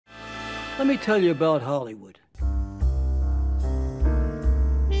Let me tell you about Hollywood.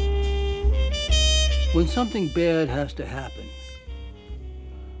 When something bad has to happen,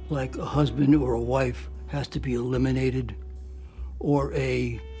 like a husband or a wife has to be eliminated, or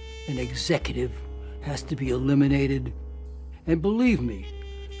an executive has to be eliminated, and believe me,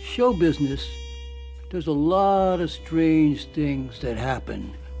 show business, there's a lot of strange things that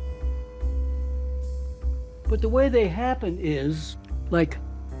happen. But the way they happen is, like,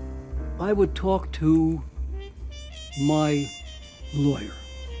 I would talk to my lawyer.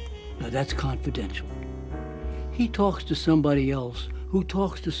 Now that's confidential. He talks to somebody else, who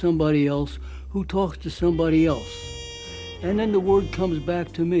talks to somebody else, who talks to somebody else. And then the word comes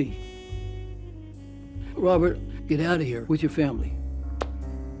back to me. Robert, get out of here with your family.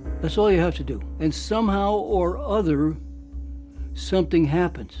 That's all you have to do. And somehow or other, something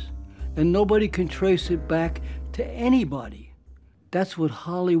happens. And nobody can trace it back to anybody. That's what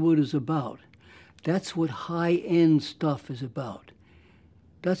Hollywood is about. That's what high-end stuff is about.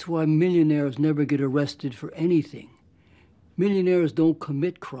 That's why millionaires never get arrested for anything. Millionaires don't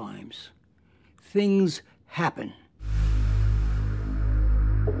commit crimes. Things happen.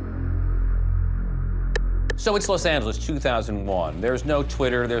 So it's Los Angeles, 2001. There's no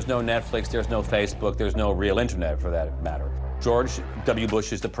Twitter, there's no Netflix, there's no Facebook, there's no real internet for that matter. George W.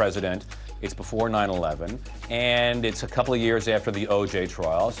 Bush is the president. It's before 9/11, and it's a couple of years after the O.J.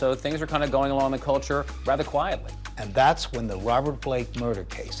 trial, so things are kind of going along in the culture rather quietly. And that's when the Robert Blake murder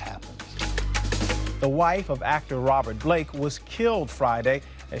case happens. The wife of actor Robert Blake was killed Friday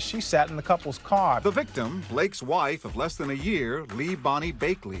as she sat in the couple's car. The victim, Blake's wife of less than a year, Bonny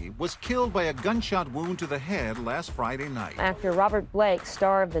Bakley, was killed by a gunshot wound to the head last Friday night. Actor Robert Blake,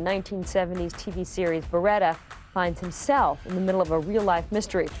 star of the 1970s TV series Beretta, finds himself in the middle of a real-life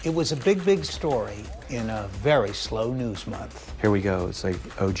mystery. It was a big, big story in a very slow news month. Here we go. It's like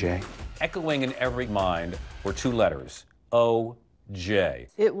O.J. Echoing in every mind were two letters, O.J.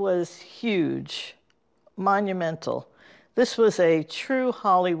 It was huge, monumental. This was a true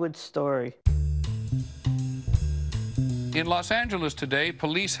Hollywood story. In Los Angeles today,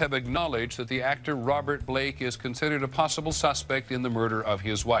 police have acknowledged that the actor Robert Blake is considered a possible suspect in the murder of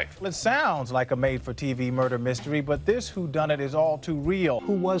his wife. It sounds like a made-for-TV murder mystery, but this whodunit is all too real.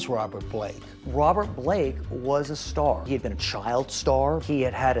 Who was Robert Blake? Robert Blake was a star. He had been a child star. He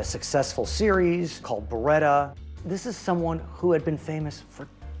had had a successful series called Beretta. This is someone who had been famous for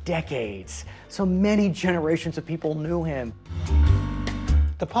decades. So many generations of people knew him.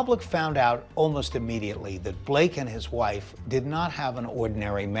 The public found out almost immediately that Blake and his wife did not have an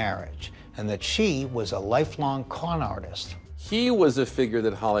ordinary marriage, and that she was a lifelong con artist. He was a figure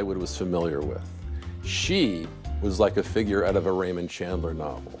that Hollywood was familiar with. She was like a figure out of a Raymond Chandler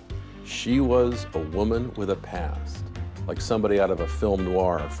novel. She was a woman with a past, like somebody out of a film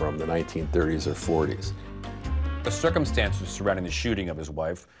noir from the 1930s or 40s. The circumstances surrounding the shooting of his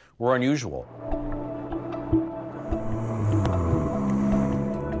wife were unusual.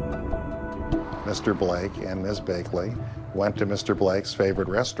 Mr. Blake and Ms. Bakley went to Mr. Blake's favorite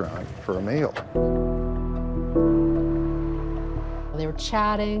restaurant for a meal. They were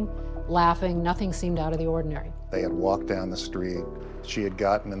chatting, laughing, nothing seemed out of the ordinary. They had walked down the street. She had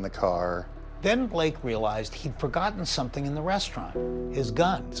gotten in the car. Then Blake realized he'd forgotten something in the restaurant, his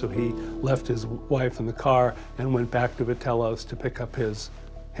gun. So he left his wife in the car and went back to Vitello's to pick up his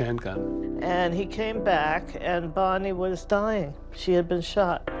handgun. And he came back, and Bonnie was dying. She had been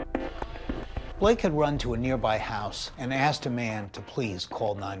shot. Blake had run to a nearby house and asked a man to please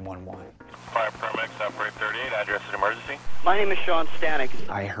call 911. Fire paramedics, operator 38, address and emergency. My name is Sean Stanek.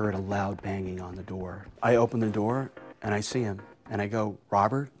 I heard a loud banging on the door. I open the door, and I see him, and I go,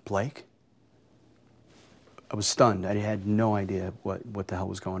 Robert Blake? I was stunned. I had no idea what the hell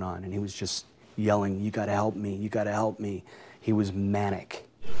was going on, and he was just yelling, you gotta help me, you gotta help me. He was manic.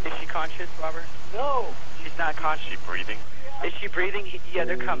 Is she conscious, Robert? No. She's not conscious. Is she breathing? Is she breathing? Yeah,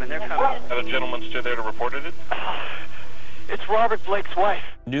 they're coming, they're coming. And the gentleman stood there to report it? It's Robert Blake's wife.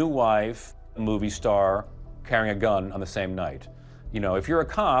 New wife, a movie star, carrying a gun on the same night. You know, if you're a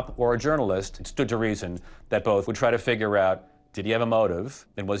cop or a journalist, it stood to reason that both would try to figure out, did he have a motive,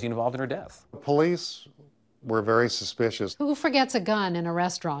 and was he involved in her death? Police were very suspicious. Who forgets a gun in a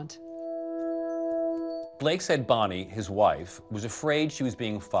restaurant? Blake said Bonnie, his wife, was afraid she was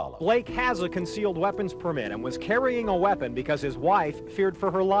being followed. Blake has a concealed weapons permit and was carrying a weapon because his wife feared for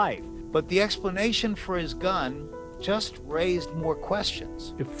her life. But the explanation for his gun just raised more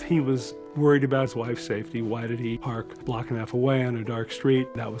questions. If he was worried about his wife's safety, why did he park block and a half away on a dark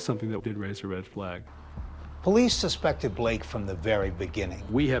street? That was something that did raise a red flag. Police suspected Blake from the very beginning.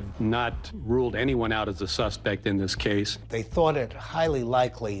 We have not ruled anyone out as a suspect in this case. They thought it highly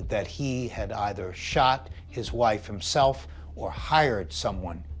likely that he had either shot his wife himself or hired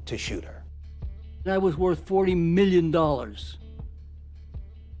someone to shoot her. I was worth $40 million.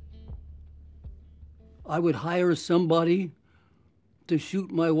 I would hire somebody to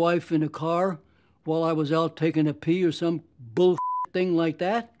shoot my wife in a car while I was out taking a pee or some bull thing like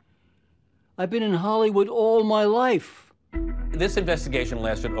that. I've been in Hollywood all my life. This investigation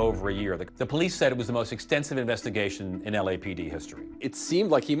lasted over a year. The police said it was the most extensive investigation in LAPD history. It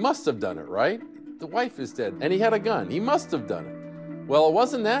seemed like he must have done it, right? The wife is dead, and he had a gun. He must have done it. Well, it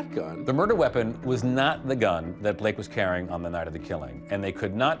wasn't that gun. The murder weapon was not the gun that Blake was carrying on the night of the killing, and they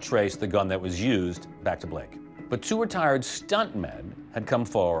could not trace the gun that was used back to Blake. But two retired stuntmen had come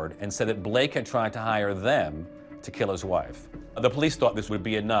forward and said that Blake had tried to hire them to kill his wife. The police thought this would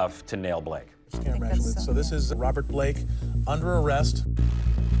be enough to nail Blake. So this is Robert Blake under arrest.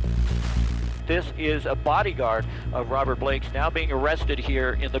 This is a bodyguard of Robert Blake's now being arrested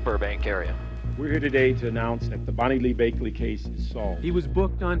here in the Burbank area. We're here today to announce that the Bonny Bakley case is solved. He was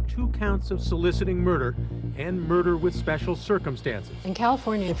booked on 2 counts of soliciting murder and murder with special circumstances. In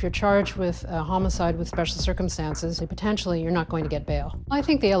California, if you're charged with a homicide with special circumstances, potentially you're not going to get bail. I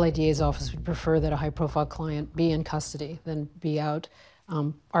think the LADA's office would prefer that a high-profile client be in custody than be out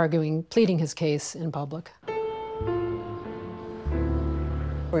pleading his case in public.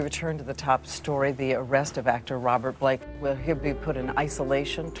 We return to the top story, the arrest of actor Robert Blake. Will he be put in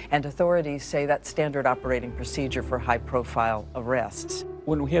isolation? And authorities say that's standard operating procedure for high-profile arrests.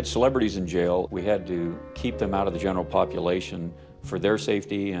 When we had celebrities in jail, we had to keep them out of the general population for their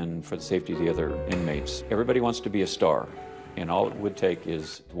safety and for the safety of the other inmates. Everybody wants to be a star, and all it would take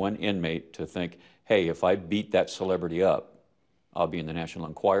is one inmate to think, hey, if I beat that celebrity up, I'll be in the National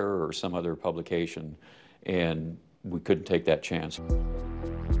Enquirer or some other publication, and we couldn't take that chance.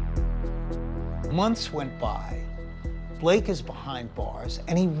 Months went by. Blake is behind bars,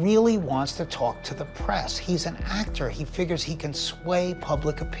 and he really wants to talk to the press. He's an actor. He figures he can sway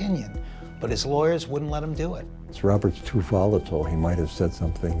public opinion, but his lawyers wouldn't let him do it. Robert's too volatile. He might have said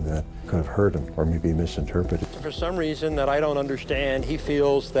something that could have hurt him or maybe misinterpreted. For some reason that I don't understand, he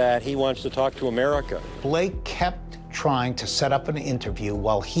feels that he wants to talk to America. Blake kept trying to set up an interview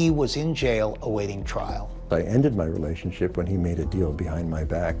while he was in jail awaiting trial. I ended my relationship when he made a deal behind my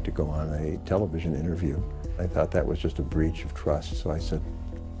back to go on a television interview. I thought that was just a breach of trust, so I said,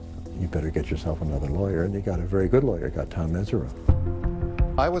 you better get yourself another lawyer, and he got a very good lawyer, got Tom Mesereau.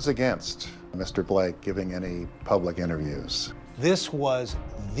 I was against Mr. Blake giving any public interviews. This was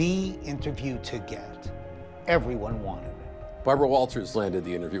the interview to get. Everyone wanted it. Barbara Walters landed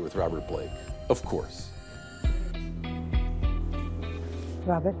the interview with Robert Blake, of course.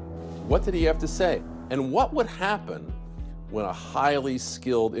 Robert? What did he have to say? And what would happen when a highly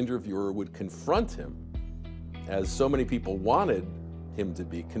skilled interviewer would confront him, as so many people wanted him to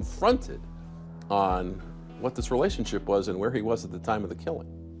be confronted on what this relationship was and where he was at the time of the killing?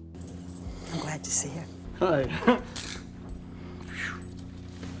 I'm glad to see you. Hi.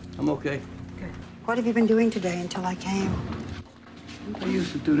 I'm okay. Good. What have you been doing today until I came? I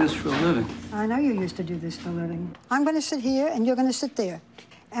used to do this for a living. I know you used to do this for a living. I'm going to sit here, and you're going to sit there.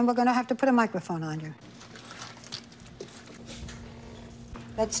 And we're going to have to put a microphone on you.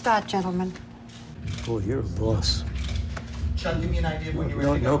 Let's start, gentlemen. Oh, you're a boss. Chuck, give me an idea of when you're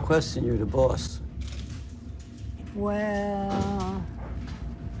ready to go. No question, you're the boss. Well,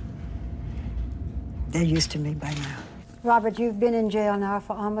 they're used to me by now. Robert, you've been in jail now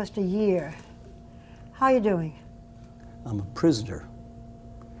for almost a year. How are you doing? I'm a prisoner.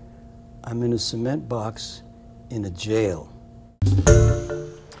 I'm in a cement box in a jail.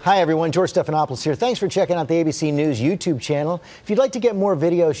 Hi everyone, George Stephanopoulos here. Thanks for checking out the ABC News YouTube channel. If you'd like to get more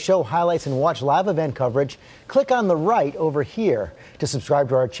videos, show highlights, and watch live event coverage, click on the right over here to subscribe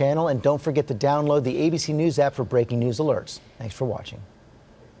to our channel, and don't forget to download the ABC News app for breaking news alerts. Thanks for watching.